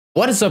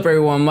What is up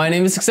everyone, my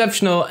name is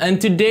Exceptional and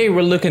today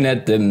we're looking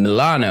at the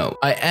Milano.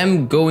 I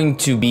am going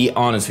to be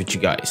honest with you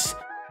guys.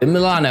 The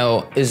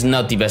Milano is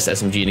not the best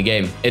SMG in the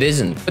game. It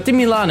isn't. But the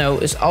Milano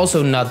is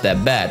also not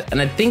that bad.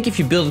 And I think if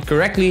you build it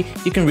correctly,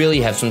 you can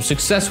really have some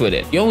success with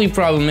it. The only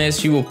problem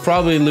is you will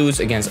probably lose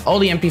against all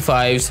the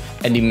MP5s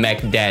and the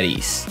Mac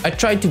Daddies. I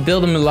tried to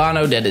build a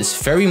Milano that is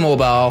very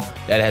mobile,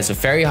 that has a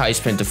very high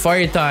sprint to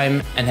fire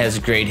time and has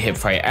great hip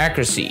fire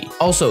accuracy.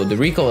 Also, the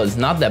recoil is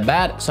not that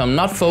bad, so I'm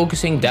not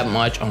focusing that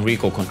much on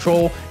recoil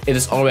control. It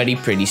is already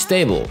pretty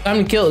stable.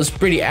 Time to kill is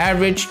pretty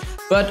average,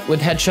 but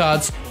with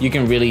headshots, you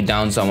can really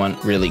down someone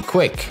really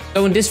quick.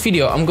 So in this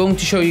video, I'm going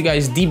to show you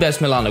guys the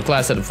best Milano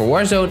class setup for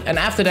Warzone, and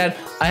after that,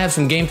 I have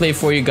some gameplay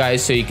for you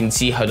guys so you can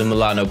see how the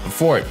Milano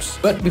performs.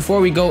 But before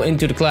we go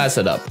into the class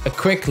setup, a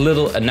quick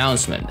little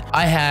announcement.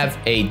 I have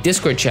a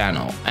Discord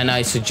channel, and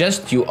I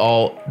suggest you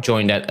all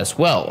join that as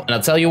well. And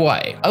I'll tell you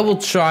why. I will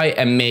try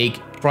and make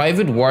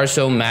private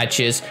Warzone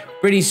matches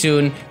pretty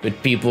soon with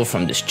people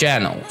from this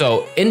channel.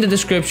 So in the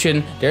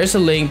description, there's a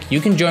link. You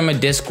can join my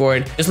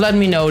Discord. Just let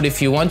me know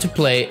if you want to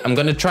play. I'm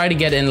gonna try to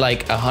get in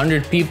like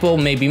 100 people,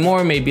 maybe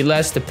more, maybe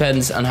less,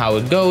 depends on how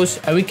it goes.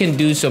 And we can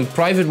do some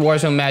private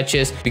Warzone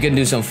matches. We can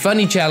do some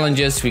funny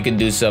challenges. We can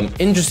do some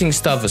interesting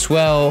stuff as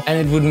well. And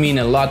it would mean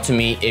a lot to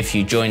me if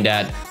you join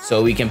that,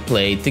 so we can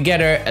play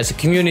together as a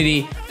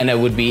community, and that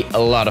would be a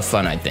lot of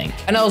fun, I think.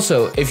 And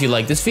also, if you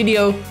like this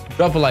video,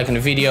 drop a like on the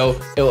video.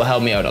 It will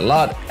help me out a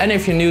lot. And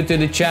if you're new to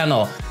the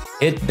channel,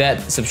 hit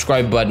that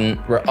subscribe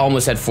button. We're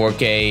almost at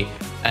 4K.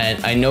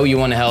 And I know you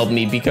want to help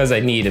me because I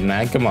need it,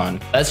 man. Come on.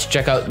 Let's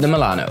check out the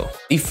Milano.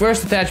 The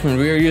first attachment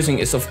we are using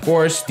is of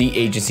course the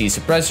agency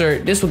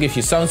suppressor. This will give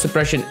you sound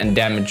suppression and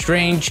damage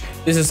range.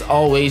 This is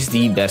always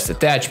the best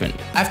attachment.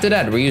 After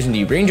that, we're using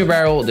the Ranger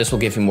barrel. This will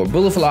give you more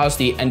bullet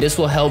velocity and this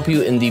will help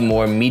you in the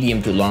more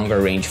medium to longer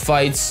range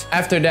fights.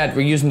 After that,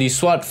 we're using the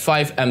SWAT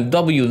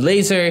 5MW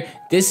laser.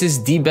 This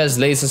is the best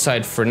laser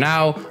sight for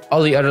now.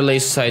 All the other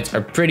laser sights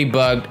are pretty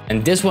bugged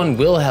and this one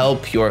will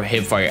help your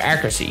hip fire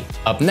accuracy.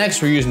 Up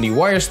next, we're using the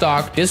wire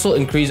stock. This will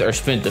increase our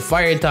sprint to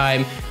fire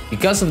time.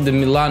 Because of the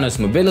Milano's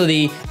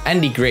mobility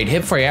and the great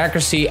hip fire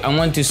accuracy, I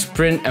want to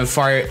sprint and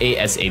fire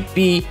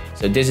ASAP.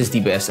 So this is the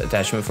best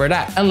attachment for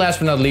that. And last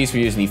but not least,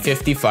 we use the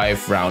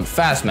 55 round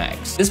fast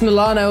mags. This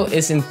Milano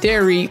is in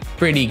theory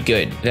pretty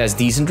good. It has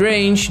decent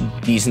range,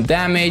 decent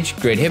damage,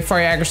 great hip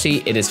fire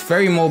accuracy. It is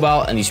very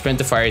mobile and the sprint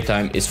to fire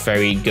time is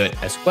very good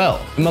as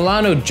well. The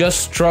Milano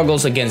just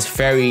struggles against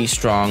very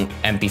strong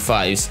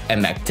MP5s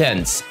and Mac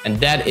 10s. And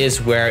that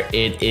is where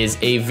it is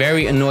a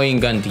very annoying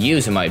gun to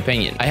use in my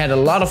opinion. I had a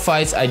lot of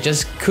fights I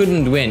just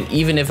couldn't win.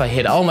 Even if I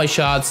hit all my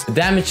shots, the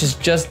damage is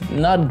just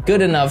not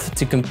good enough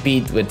to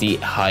compete with the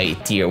high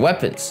tier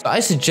weapons.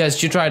 I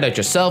suggest you try it out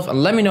yourself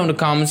and let me know in the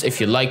comments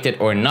if you liked it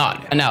or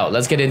not. And now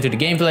let's get into the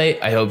gameplay.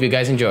 I hope you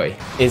guys enjoy.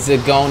 Is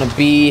it gonna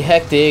be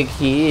hectic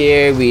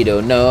here? We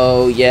don't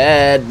know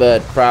yet,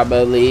 but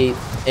probably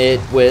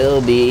it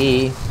will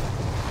be.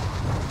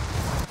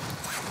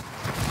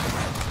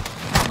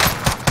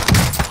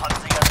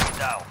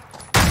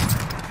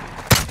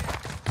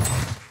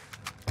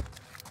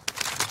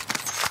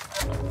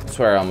 I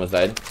swear I almost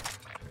died.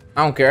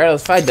 I don't care,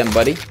 let's fight them,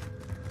 buddy.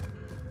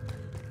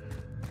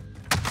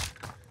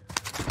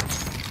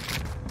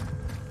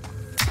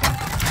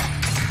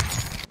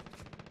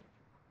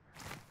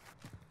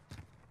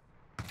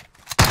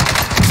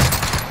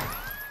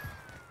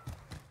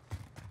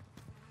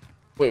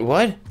 Wait,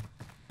 what?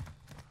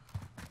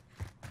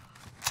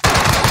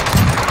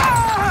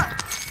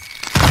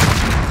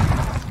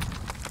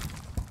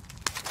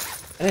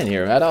 I didn't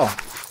hear him at all.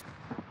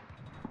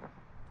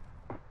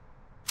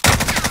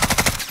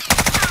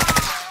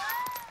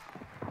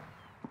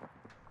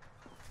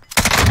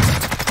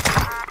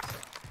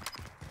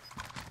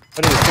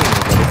 What are you doing,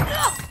 buddy?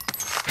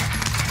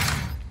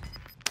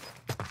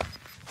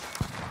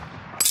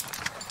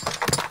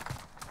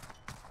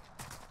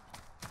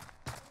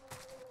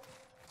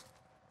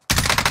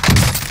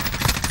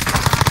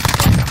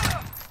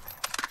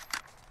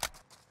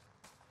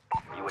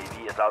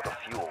 UAV is out of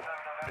fuel.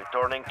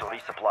 Returning to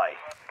resupply.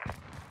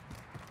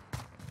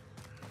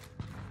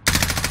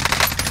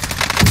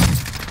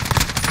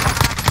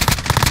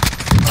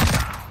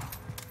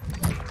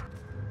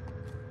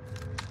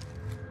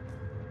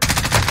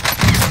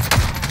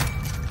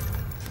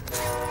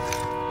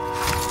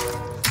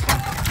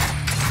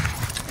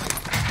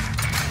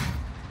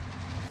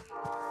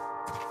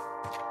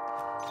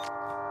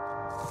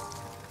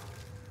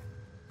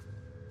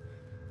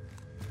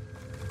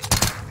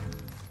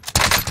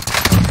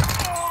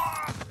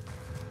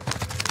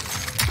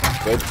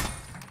 Good.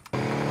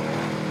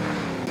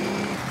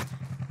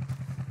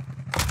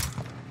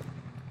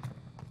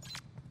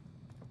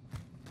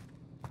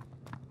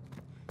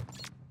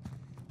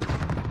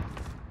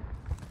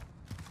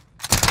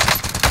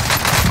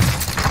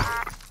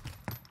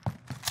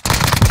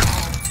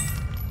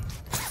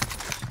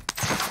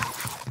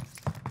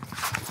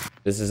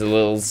 This is a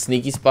little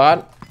sneaky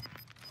spot.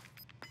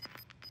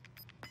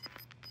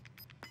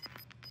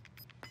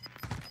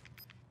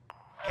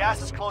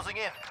 Gas is closing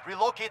in.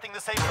 Relocating the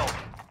safe zone.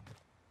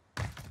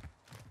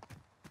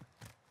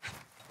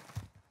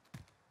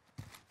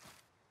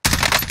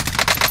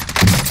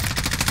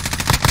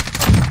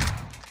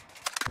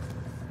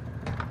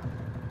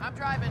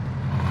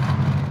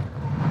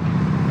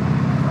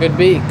 Could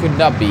be, could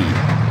not be.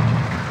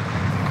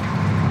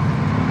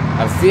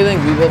 I'm feeling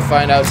we will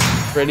find out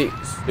pretty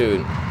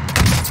soon.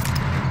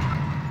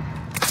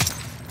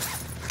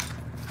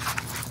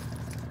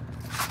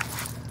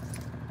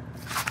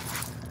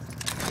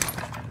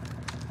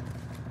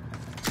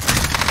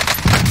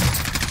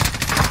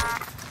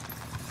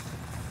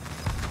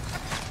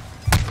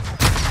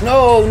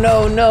 No,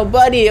 no, no,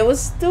 buddy. I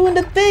was doing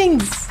the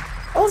things.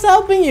 I was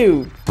helping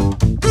you.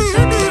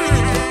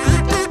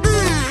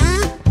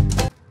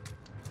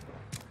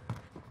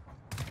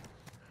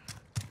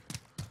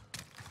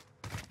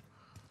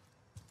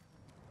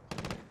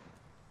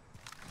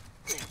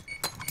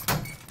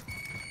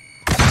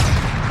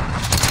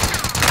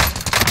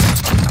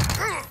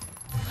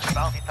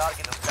 Bounty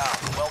target is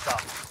down. Well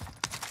done.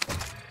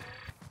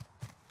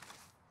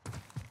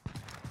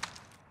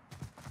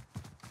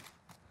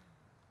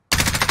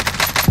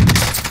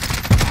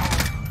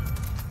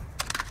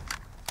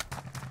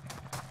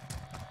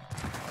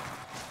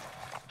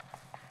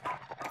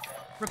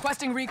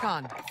 Requesting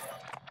recon.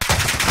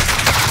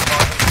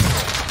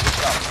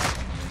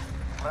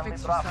 Friendly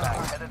Fix drop yourself back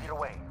up. headed your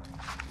way.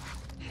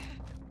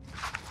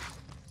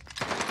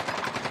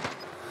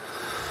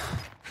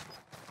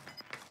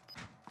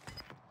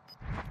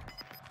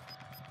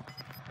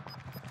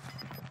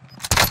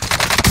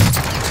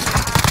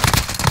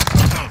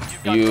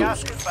 You've got You-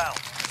 gas inbound.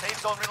 Safe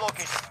zone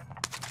relocated.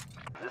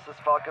 This is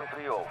Falcon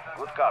 3-0.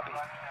 Good copy.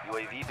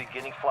 UAV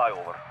beginning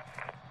flyover.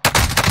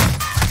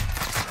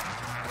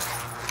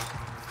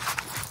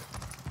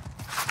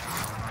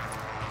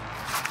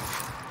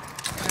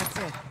 That's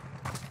it.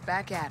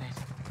 Back at it.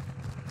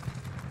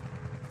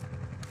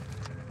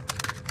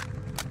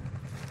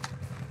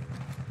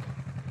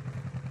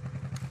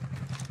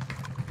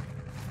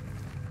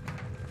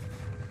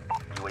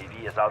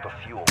 UAV is out of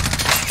fuel.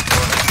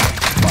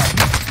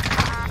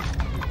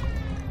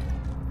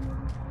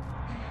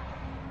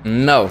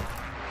 No.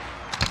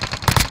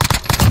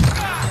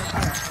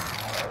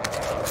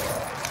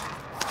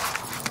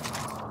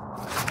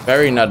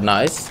 Very not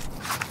nice.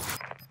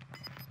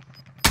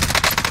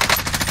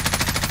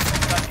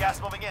 Got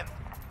gas moving in.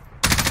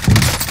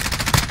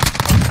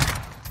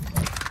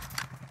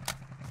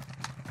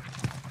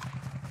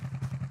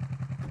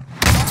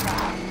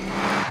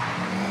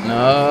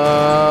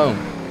 No.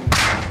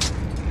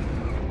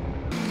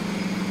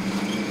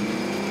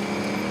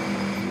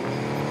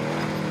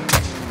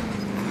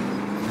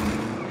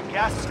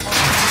 Gas is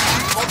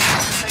close. Close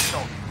to the safe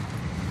zone.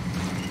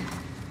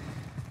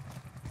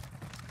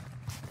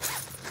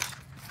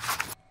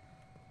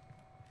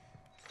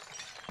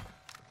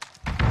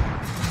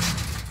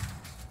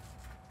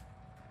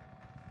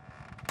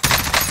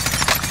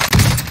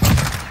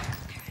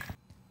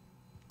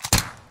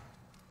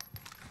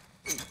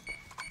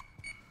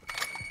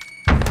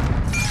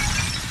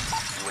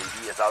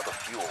 UAV is out of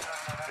fuel.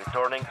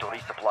 Returning to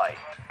resupply.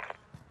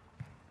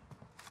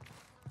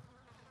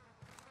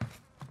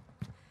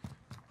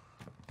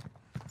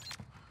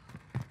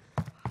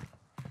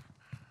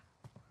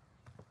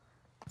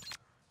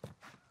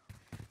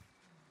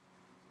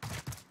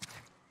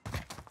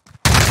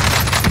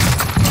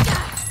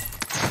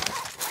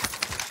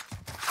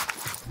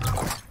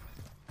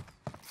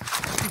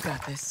 You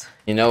got this.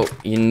 You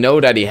know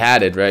that he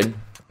had it, right?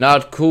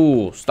 Not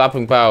cool.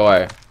 Stopping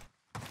power.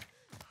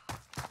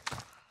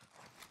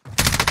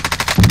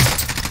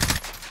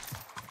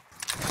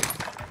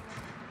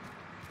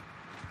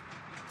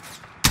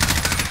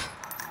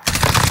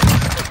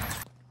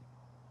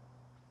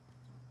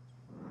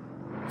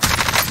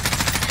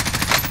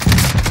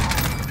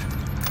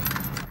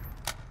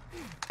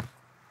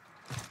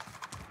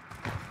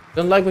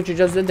 Don't like what you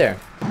just did there.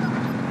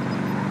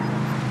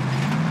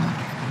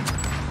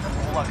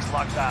 Lux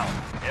locked down.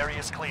 Area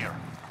is clear.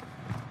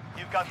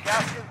 You've got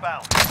gas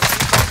inbound.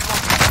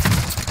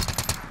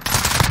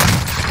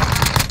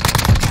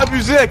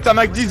 Abusé avec ta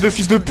Mac 10 de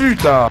fils de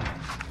pute hein.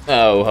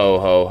 Oh, ho,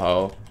 ho,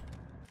 ho.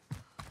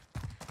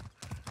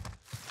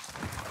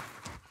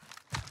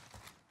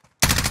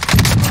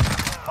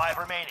 Five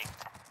remaining.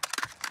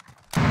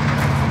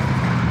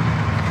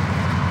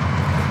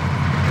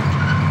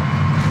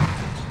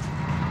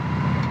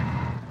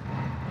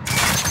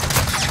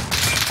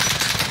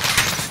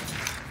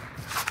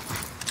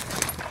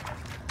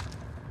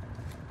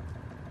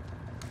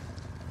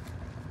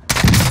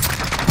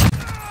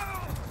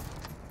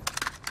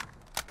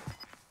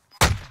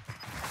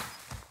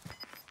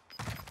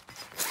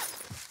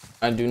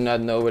 I do not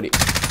know where the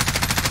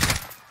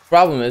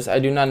problem is. I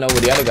do not know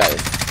where the other guy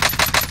is.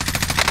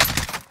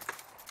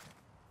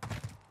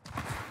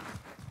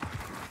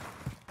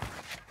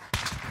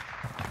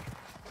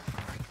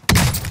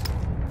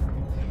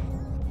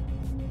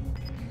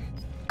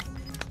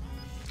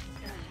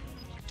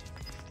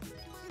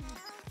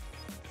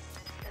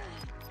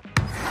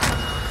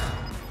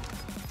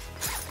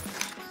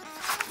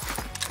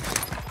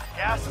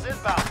 Gas is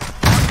inbound.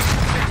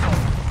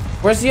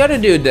 Where's the other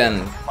dude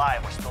then?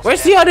 Five, we're still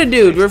Where's the standing. other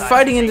dude? We're Time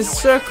fighting to in take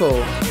the the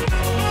win. circle.